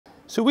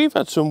So we've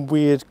had some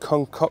weird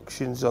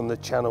concoctions on the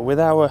channel with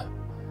our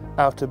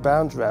Out of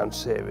Bounds round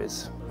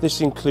series.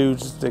 This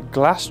includes the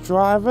glass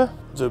driver,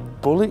 the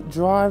bullet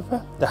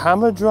driver, the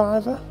hammer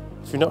driver.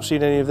 If you've not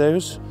seen any of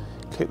those,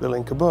 click the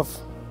link above.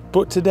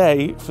 But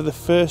today, for the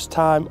first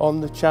time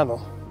on the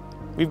channel,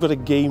 we've got a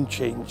game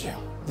changer.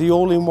 The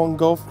all-in-one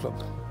golf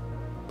club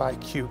by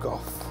Q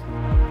Golf.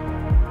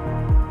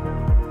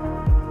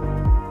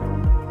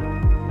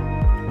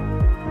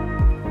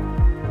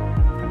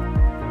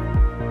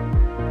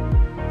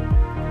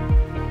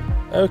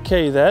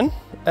 Okay then,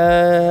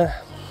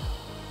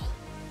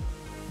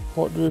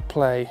 what do we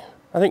play?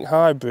 I think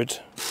hybrid.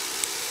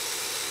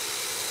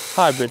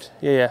 Hybrid,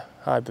 yeah,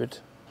 hybrid.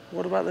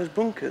 What about those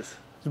bunkers?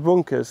 The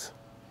bunkers.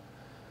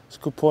 It's a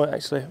good point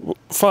actually.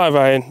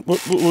 5-iron.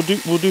 We'll do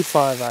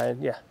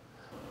 5-iron. Yeah.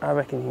 I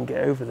reckon you can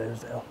get over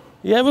those though.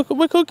 Yeah,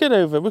 we could get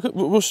over.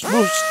 We'll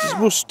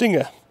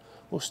stinger.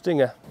 We'll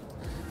stinger.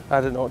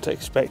 I don't know what to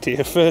expect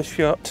here. First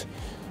shot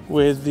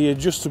with the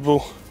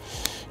adjustable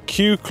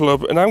Q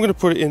club, and I'm going to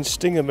put it in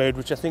stinger mode,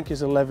 which I think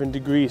is 11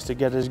 degrees to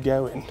get us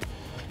going.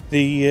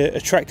 The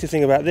attractive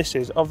thing about this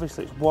is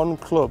obviously it's one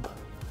club.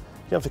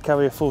 You don't have to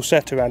carry a full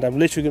set around. I'm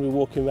literally going to be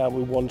walking around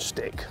with one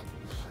stick.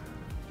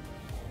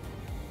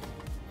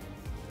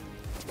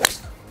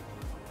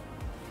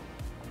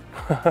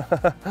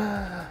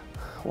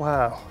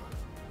 Wow.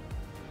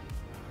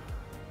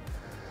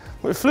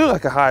 Well, it flew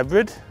like a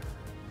hybrid.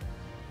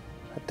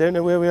 I don't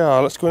know where we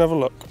are. Let's go and have a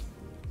look.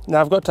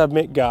 Now I've got to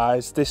admit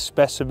guys, this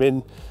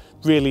specimen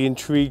really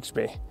intrigues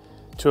me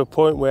to a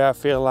point where I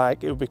feel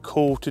like it would be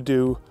cool to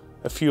do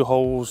a few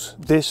holes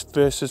this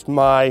versus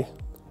my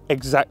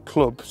exact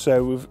club.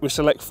 So we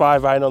select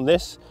 5-iron on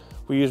this,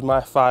 we use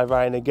my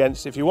 5-iron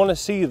against. If you want to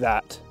see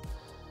that,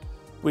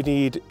 we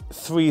need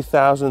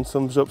 3,000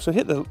 thumbs up. So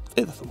hit the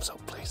thumbs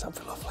up please,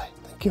 that'd be lovely.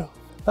 Thank you.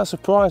 That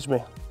surprised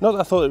me. Not that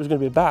I thought it was going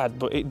to be bad,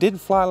 but it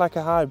did fly like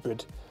a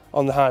hybrid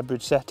on the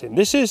hybrid setting.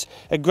 This is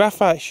a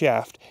graphite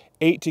shaft,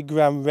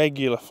 80-gram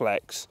regular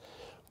flex,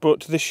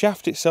 but the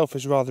shaft itself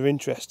is rather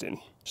interesting.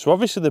 So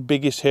obviously the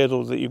biggest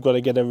hurdle that you've got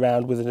to get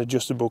around with an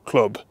adjustable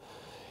club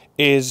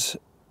is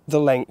the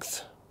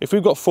length. If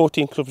we've got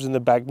 14 clubs in the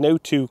bag, no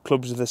two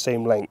clubs are the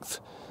same length,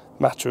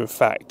 matter of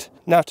fact.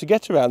 Now to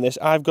get around this,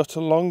 I've got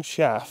a long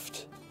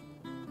shaft.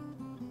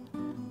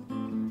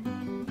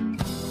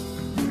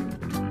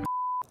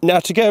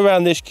 Now to get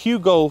around this, Q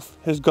Golf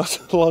has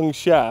got a long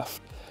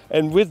shaft.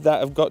 And with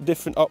that, I've got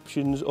different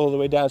options all the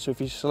way down. So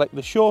if you select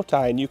the short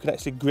iron, you can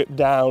actually grip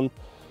down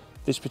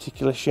this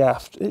particular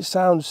shaft. It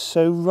sounds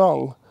so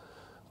wrong,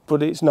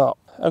 but it's not.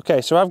 Okay,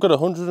 so I've got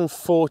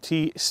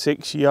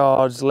 146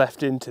 yards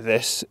left into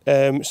this.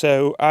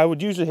 So I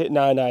would usually hit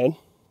 9-iron.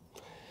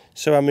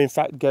 So I'm in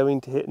fact going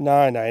to hit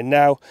 9-iron.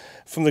 Now,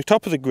 from the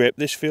top of the grip,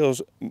 this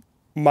feels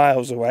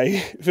miles away.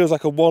 It feels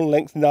like a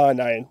one-length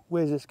 9-iron.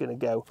 Where's this gonna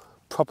go?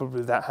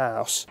 Probably that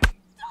house.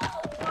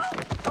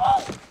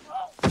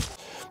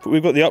 But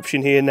we've got the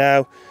option here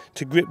now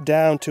to grip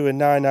down to a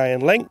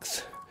 9-iron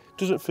length.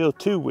 Doesn't feel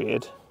too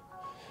weird.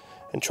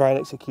 And try and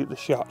execute the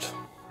shot.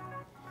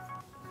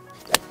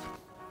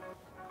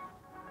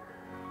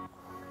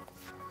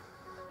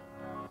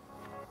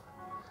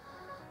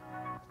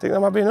 Think that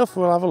might be enough?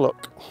 We'll have a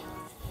look.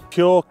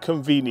 Pure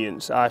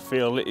convenience, I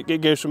feel.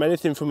 It goes from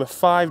anything from a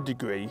 5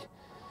 degree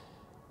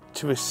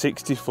to a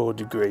 64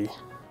 degree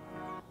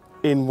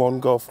in one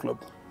golf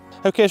club.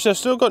 Okay, so I've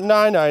still got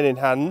 9-iron in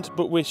hand,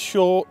 but we're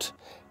short.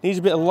 Needs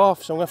a bit of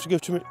loft, so I'm going to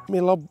have to go to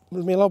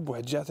my lob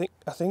wedge, I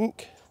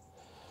think.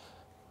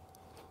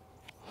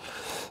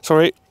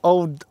 Sorry,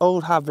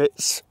 old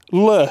habits.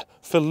 L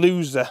for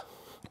loser.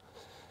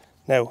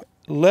 No,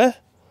 L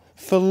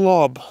for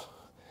lob.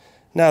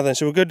 Now then,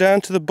 so we'll go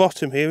down to the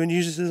bottom here and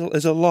use this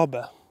as a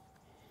lobber.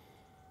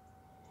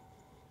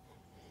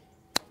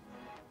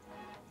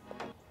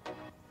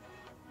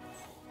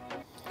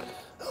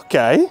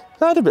 Okay,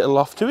 that had a bit of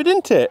loft to it,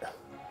 didn't it?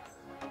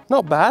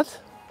 Not bad.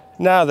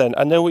 Now then,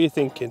 I know what you're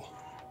thinking.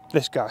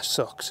 This guy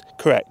sucks.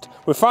 Correct.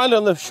 We're finally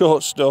on the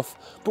short stuff,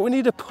 but we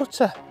need a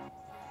putter.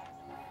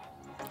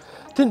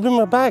 Didn't bring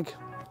my bag,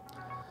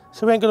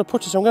 so we ain't got a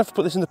putter, so I'm going to have to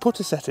put this in the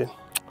putter setting.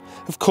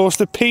 Of course,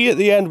 the P at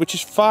the end, which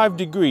is 5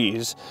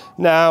 degrees.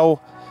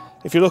 Now,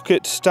 if you look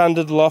at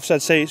standard lofts,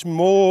 I'd say it's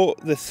more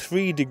the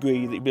 3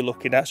 degree that you'd be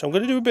looking at. So I'm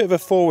going to do a bit of a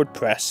forward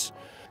press.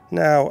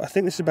 Now, I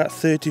think this is about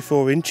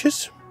 34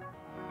 inches.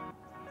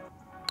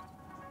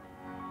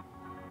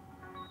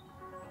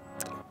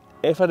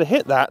 If I'd have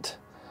hit that,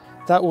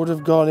 that would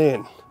have gone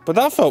in. But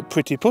that felt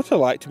pretty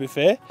putter-like, to be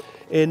fair,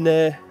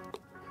 in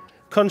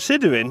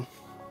considering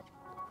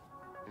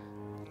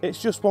it's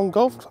just one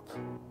golf club.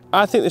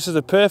 I think this is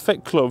a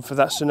perfect club for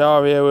that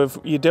scenario of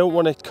you don't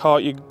want to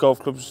cart your golf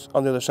clubs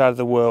on the other side of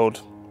the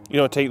world. You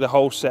don't take the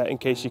whole set in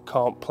case you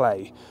can't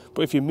play.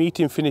 But if your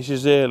meeting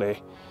finishes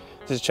early,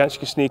 there's a chance you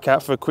can sneak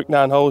out for a quick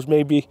 9 holes,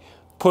 maybe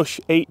push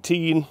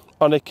 18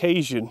 on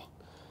occasion.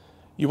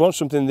 You want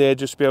something there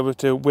just to be able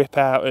to whip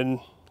out and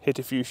hit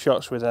a few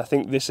shots with. I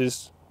think this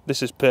is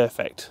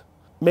perfect.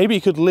 Maybe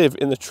you could live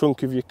in the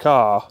trunk of your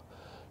car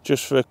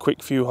just for a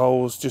quick few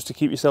holes, just to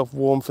keep yourself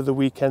warm for the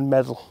weekend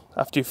medal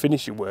after you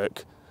finish your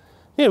work.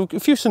 You know, a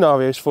few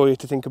scenarios for you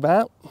to think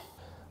about.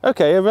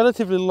 Okay, a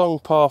relatively long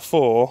par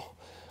 4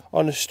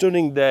 on a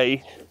stunning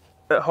day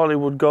at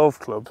Hollywood Golf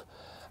Club,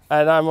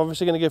 and I'm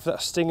obviously going to go for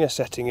that stinger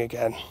setting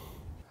again.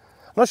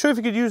 I'm not sure if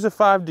you could use the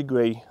 5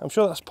 degree, I'm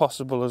sure that's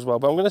possible as well,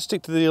 but I'm going to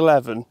stick to the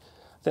 11. I think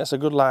that's a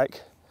good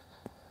like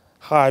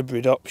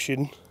hybrid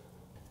option.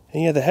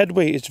 And yeah, the head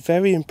weight is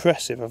very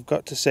impressive, I've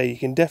got to say. You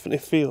can definitely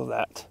feel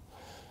that.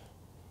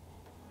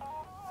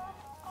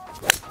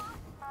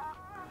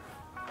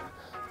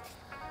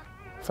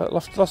 I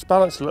lost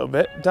balance a little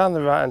bit down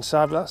the right hand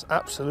side, but that's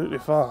absolutely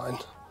fine.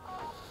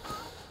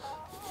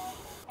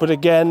 But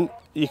again,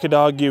 you could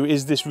argue,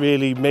 is this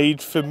really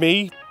made for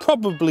me?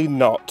 Probably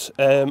not.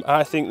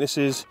 I think this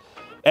is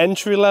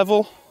entry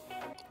level,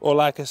 or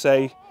like I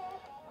say,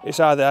 it's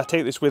either I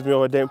take this with me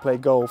or I don't play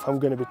golf. I'm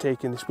going to be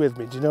taking this with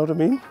me, do you know what I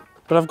mean?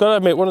 But I've got to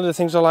admit, one of the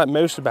things I like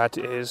most about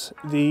it is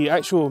the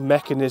actual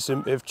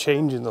mechanism of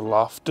changing the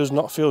loft does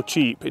not feel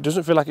cheap. It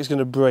doesn't feel like it's going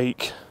to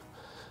break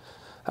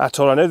at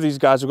all. I know these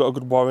guys have got a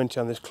good warranty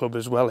on this club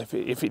as well, if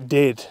it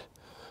did,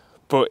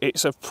 but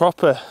it's a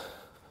proper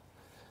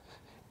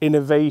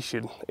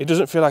innovation. It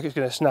doesn't feel like it's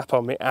going to snap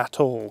on me at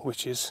all,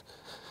 which is,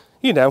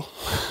 you know,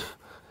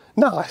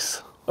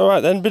 nice. All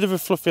right then, bit of a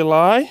fluffy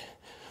lie.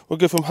 We'll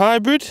go from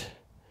hybrid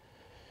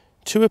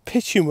to a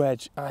pitching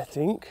wedge, I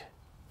think.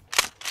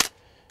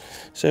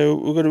 So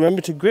we're going to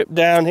remember to grip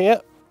down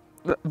here,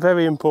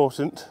 very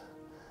important.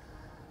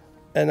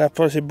 And I've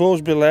probably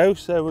balls below,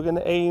 so we're going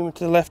to aim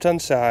to the left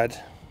hand side.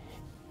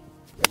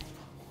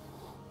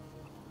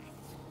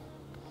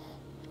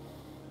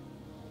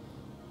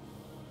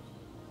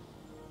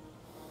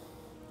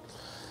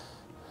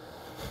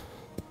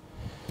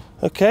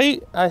 Okay,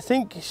 I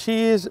think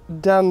she is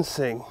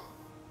dancing.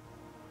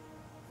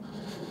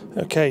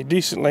 Okay,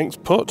 decent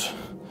length putt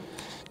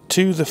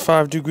to the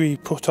 5 degree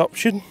putt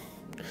option.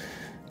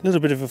 A little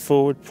bit of a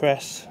forward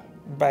press,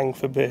 bang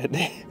for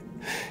birdie.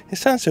 It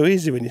sounds so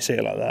easy when you say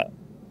it like that.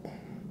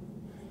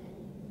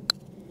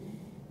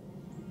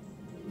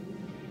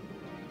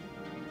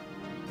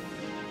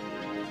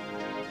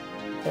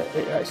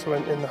 It actually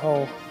went in the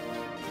hole.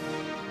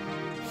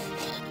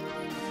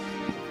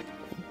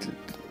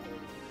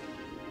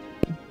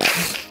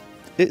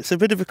 It's a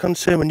bit of a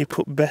concern when you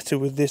put better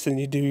with this than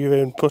you do your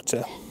own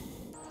putter.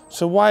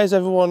 So why is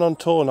everyone on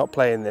tour not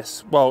playing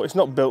this? Well, it's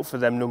not built for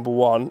them, number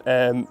one.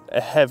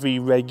 A heavy,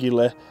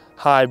 regular,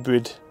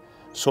 hybrid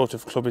sort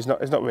of club is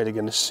not really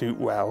going to suit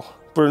well.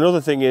 But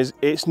another thing is,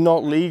 it's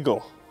not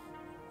legal.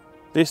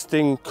 This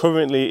thing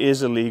currently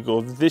is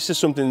illegal. This is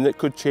something that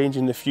could change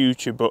in the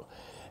future, but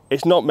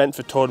it's not meant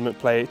for tournament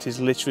play. It is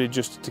literally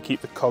just to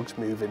keep the cogs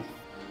moving.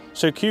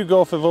 So Q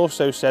Golf have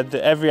also said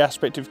that every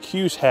aspect of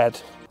Q's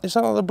head, is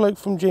that like the bloke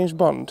from James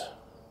Bond?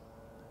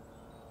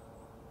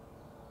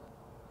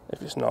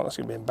 If it's not, that's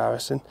going to be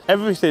embarrassing.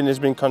 Everything has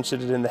been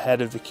considered in the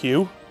head of the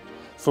Q,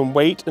 from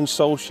weight and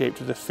sole shape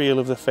to the feel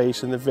of the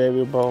face and the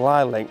variable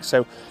lie length.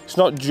 So it's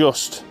not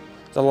just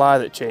the lie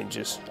that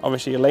changes.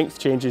 Obviously your length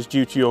changes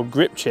due to your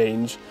grip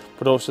change,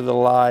 but also the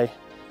lie,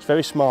 it's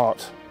very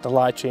smart. The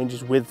lie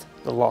changes with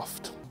the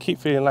loft. Keep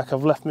feeling like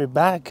I've left my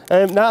bag.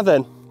 Now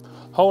then,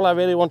 hole I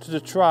really wanted to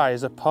try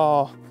is a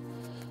par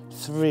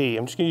 3.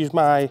 I'm just going to use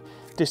my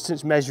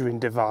distance measuring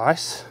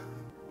device.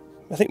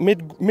 I think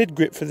mid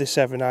grip for this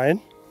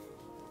 7-iron.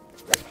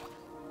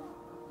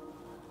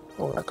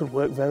 Oh, that could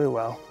work very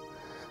well.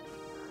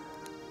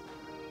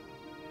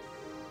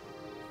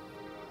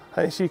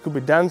 I think she could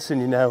be dancing,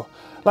 you know.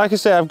 Like I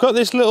say, I've got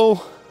this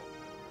little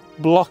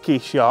blocky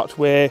shot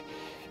where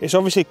it's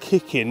obviously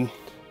kicking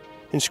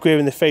and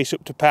squaring the face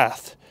up to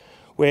path,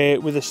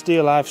 where with a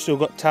steel I've still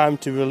got time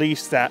to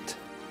release that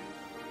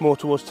more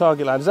towards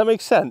target line. Does that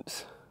make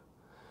sense?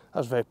 That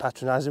was very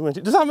patronising, wasn't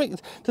it?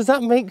 Does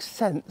that make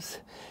sense?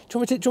 Do you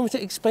want me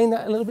to explain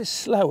that a little bit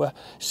slower?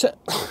 So,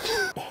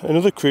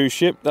 another cruise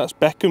ship, that's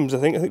Beckham's, I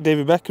think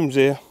David Beckham's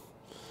here.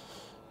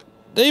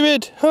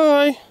 David,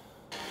 hi!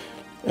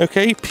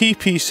 Okay,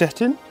 PP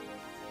setting.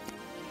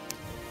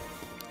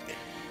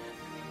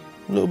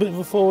 A little bit of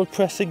a forward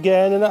press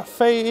again, and that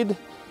fade,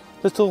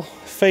 little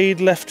fade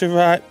left to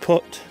right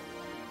putt.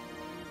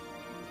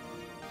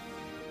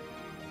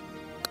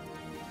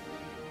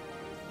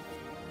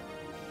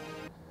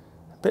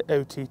 Bit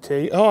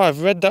OTT. Oh,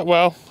 I've read that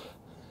well.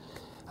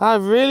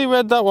 I've really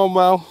read that one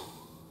well.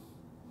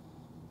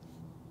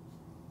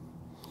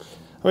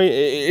 I mean,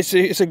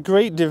 it's a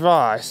great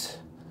device,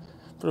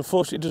 but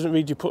unfortunately it doesn't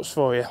read your putts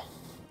for you.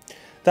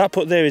 That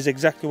putt there is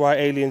exactly why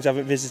aliens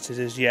haven't visited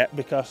us yet,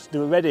 because they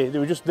were ready, they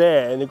were just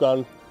there and they've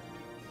gone,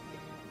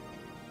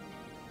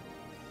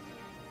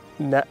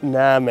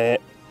 nah mate,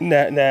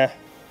 nah.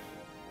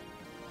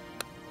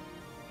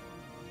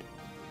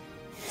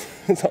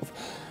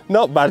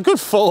 Not bad, good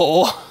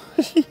 4.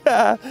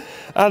 Yeah,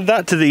 add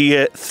that to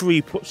the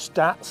 3 putt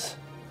stats.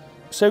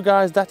 So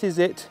guys, that is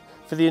it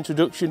for the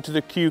introduction to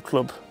the Q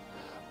Club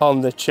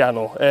on the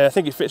channel. I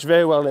think it fits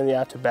very well in the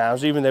out of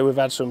bounds, even though we've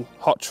had some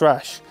hot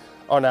trash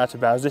on out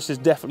of bounds. This is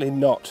definitely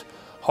not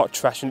hot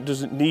trash, and it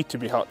doesn't need to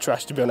be hot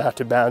trash to be on Out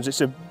of Bounds.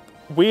 It's a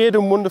weird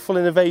and wonderful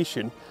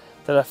innovation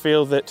that I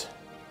feel that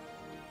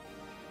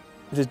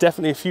there's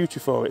definitely a future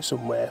for it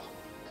somewhere.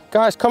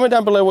 Guys, comment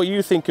down below what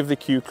you think of the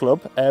Q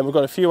Club. We've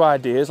got a few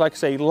ideas. Like I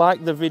say,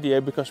 like the video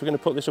because we're going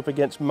to put this up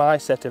against my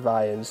set of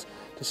irons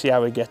to see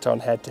how we get on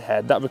head to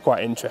head. That'll be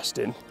quite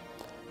interesting.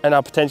 And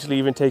I'll potentially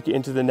even take it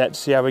into the net to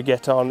see how we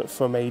get on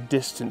from a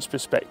distance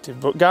perspective.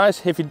 But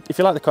guys, if you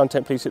like the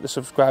content, please hit the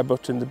subscribe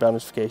button, the bell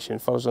notification,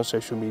 follow us on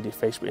social media,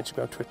 Facebook,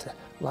 Instagram, Twitter,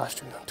 live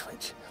streaming on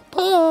Twitch.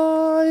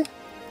 Bye!